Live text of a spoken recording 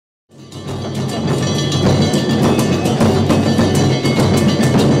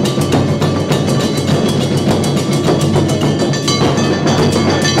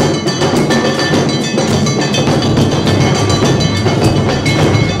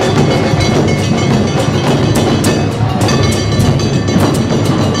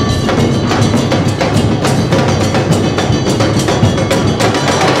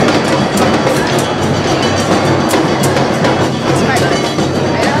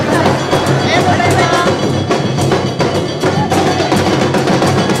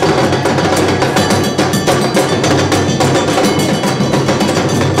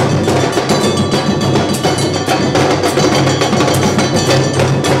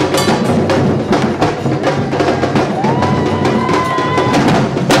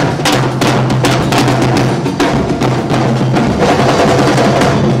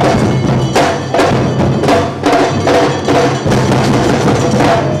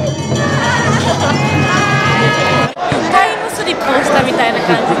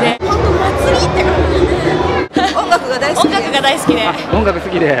大好きで。音楽好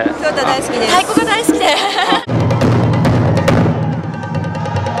きで。トヨタ大好きです。太鼓が大好きで。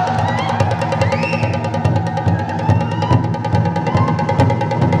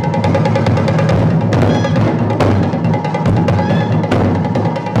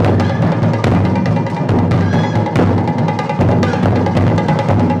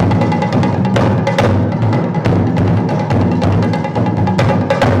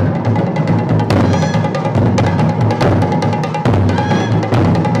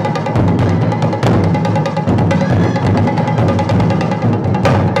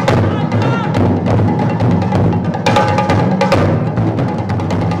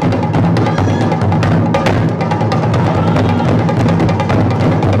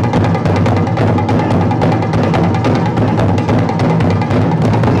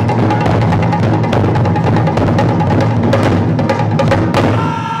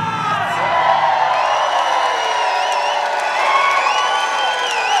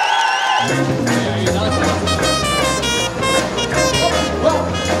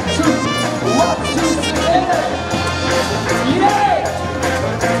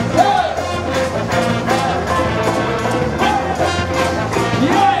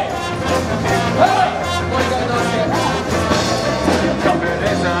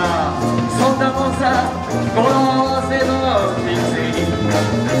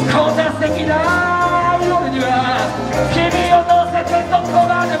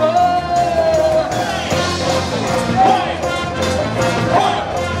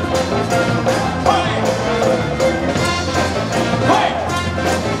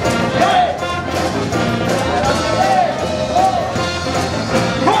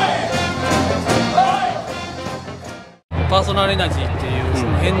パーソナルエナジーっていうそ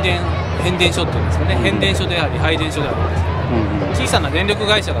の変電所っていうんですかね、変電所であり配電所であるんですけど、小さな電力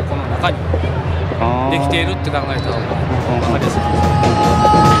会社がこの中にできているって考えた方が分かりやすいです。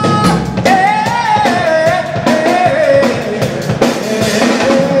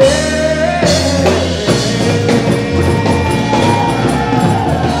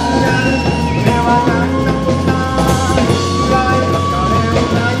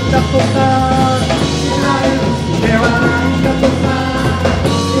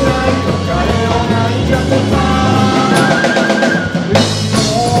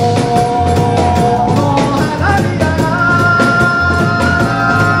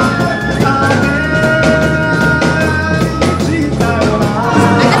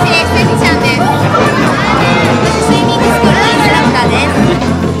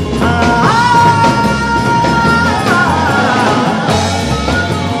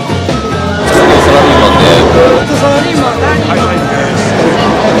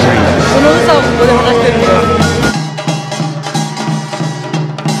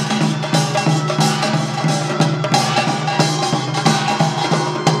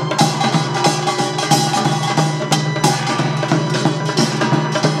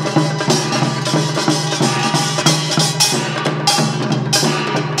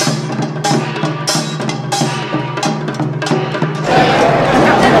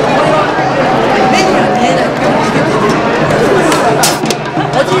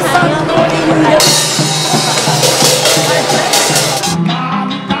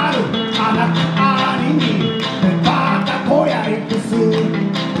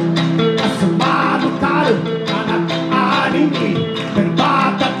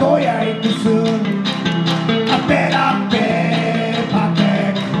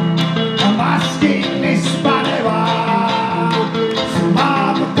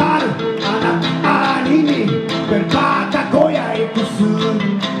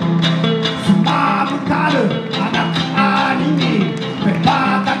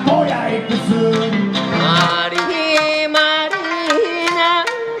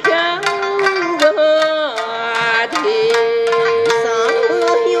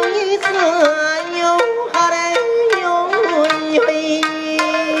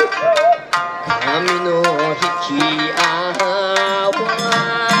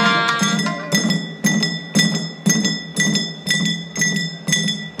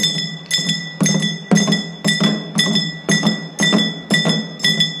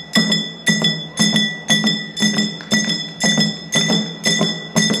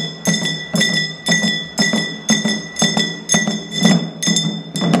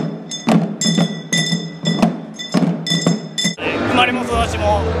生まれも育ち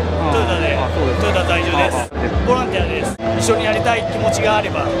もトヨタで、トヨタ在住です。ボランティアです。一緒にやりたい気持ちがあれ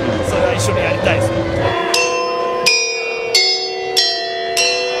ば、それは一緒にやりたいです。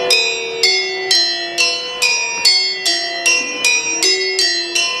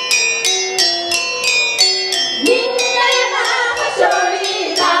みんな山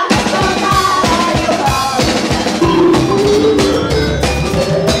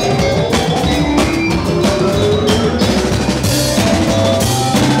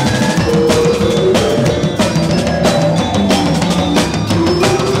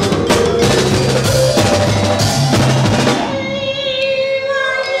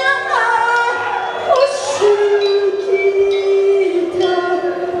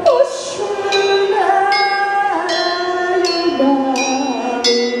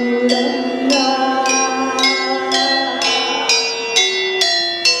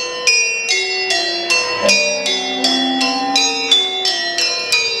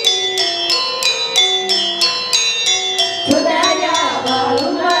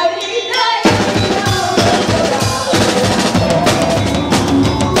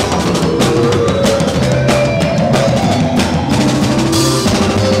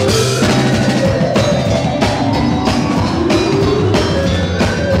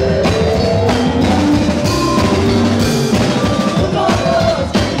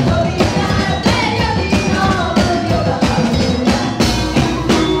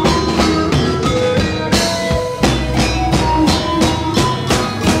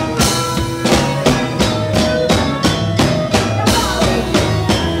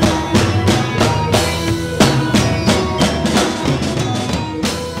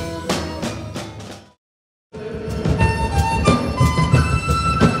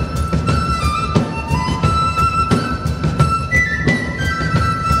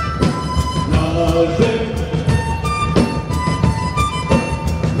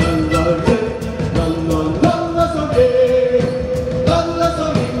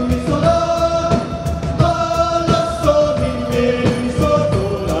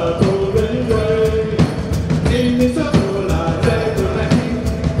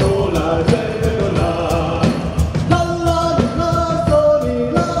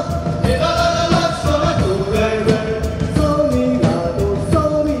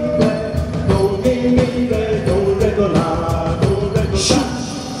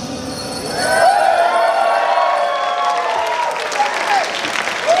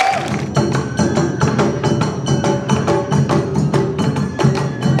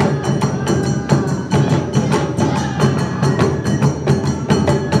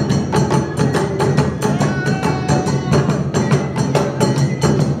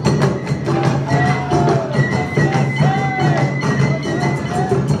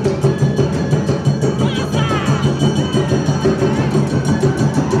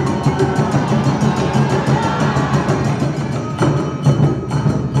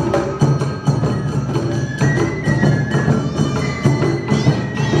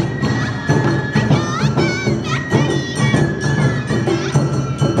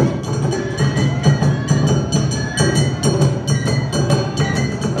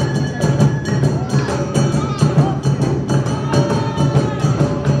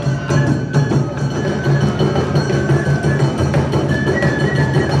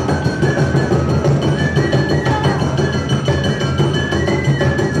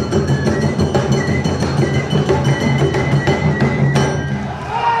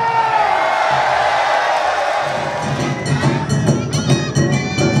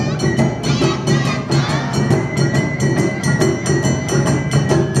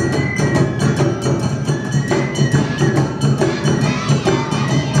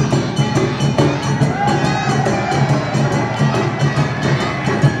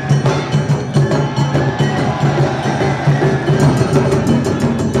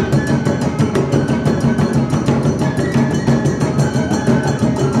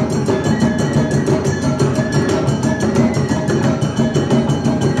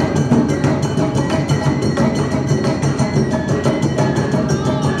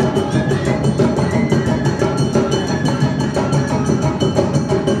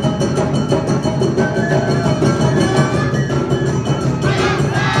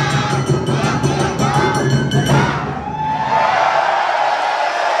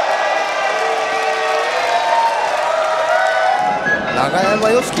山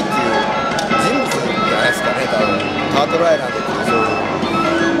良樹っていう人物じゃないですかね、多分ハートライナーで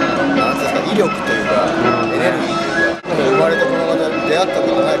なんですか、威力というか、エネルギーというか、生まれたこの方に出会ったこ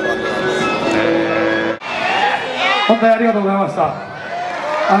とないバンドなんで。本当にありがとうございました。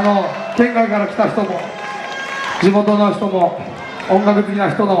県外から来た人も地元の人も音楽好きな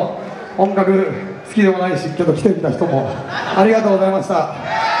人の音楽好きでもないしけど来てみた人もありがとうございました。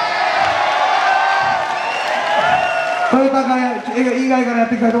トヨタ以外からやっ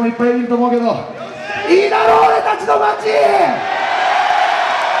てきた人もいっぱいいると思うけど、いいだろう俺たちの街、い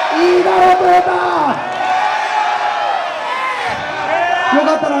いだろうトヨタ。よ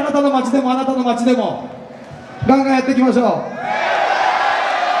かったらあなたの街でもあなたの街でもガンガンやっていきましょう。踊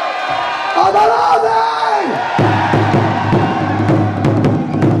ろうぜ。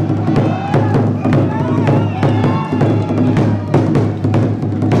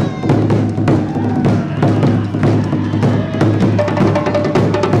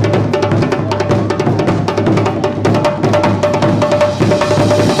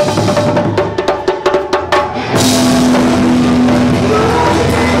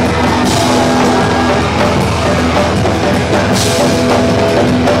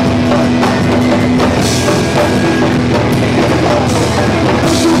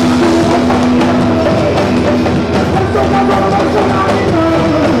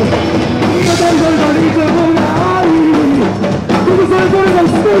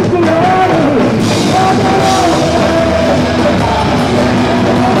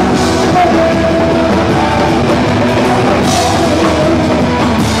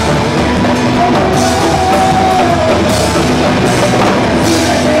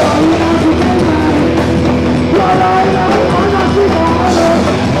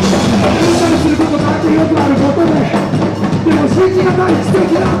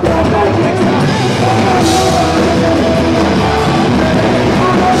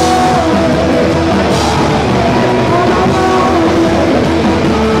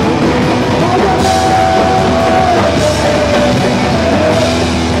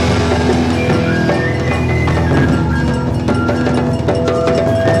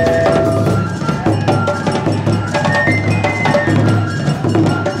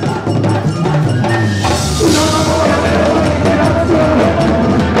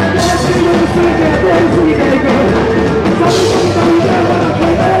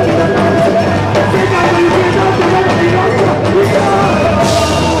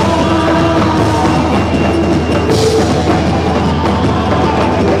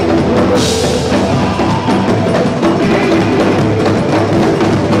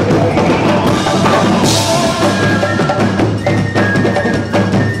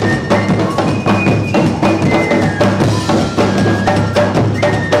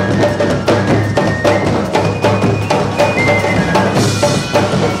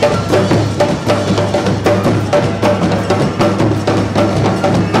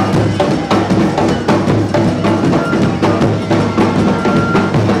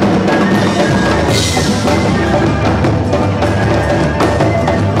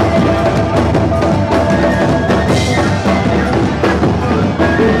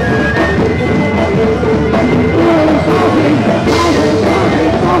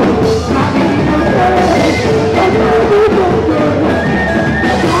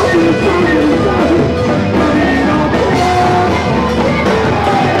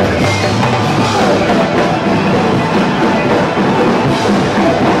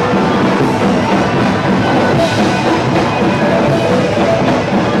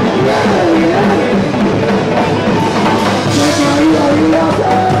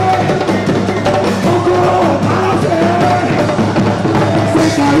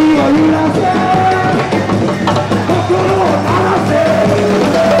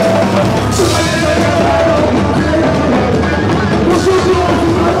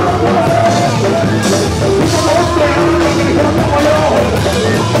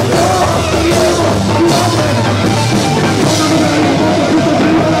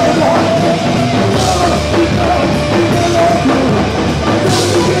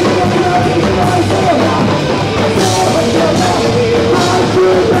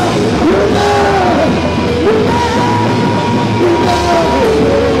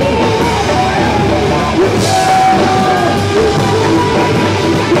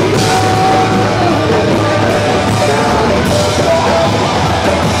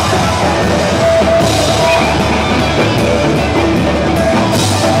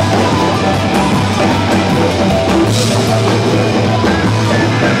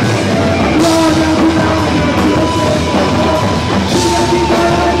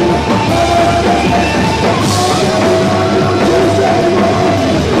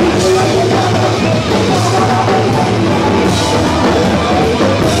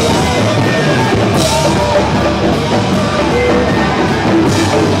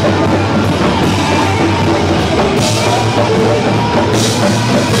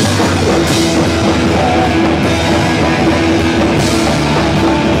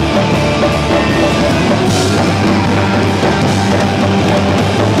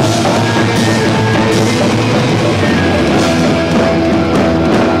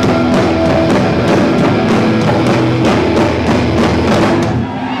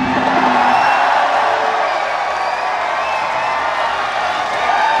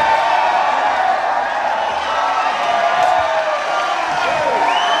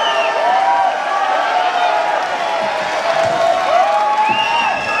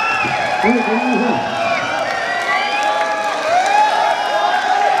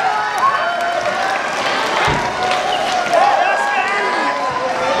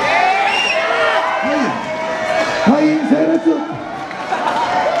会員整列。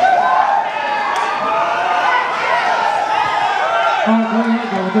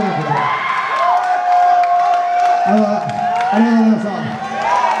ありがとうございました。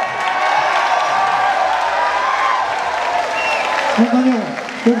本当に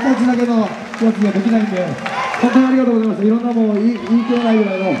僕たちだけのやつにはできないんで、本当にありがとうございました。いろんなもう言い切れないぐ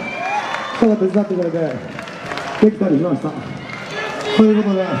らいの人が手伝ってくれてできたりしました。というこ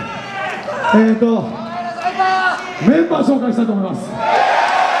とで、メンバー紹介したいと思います。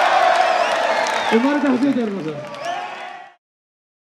生まれて初めてやります。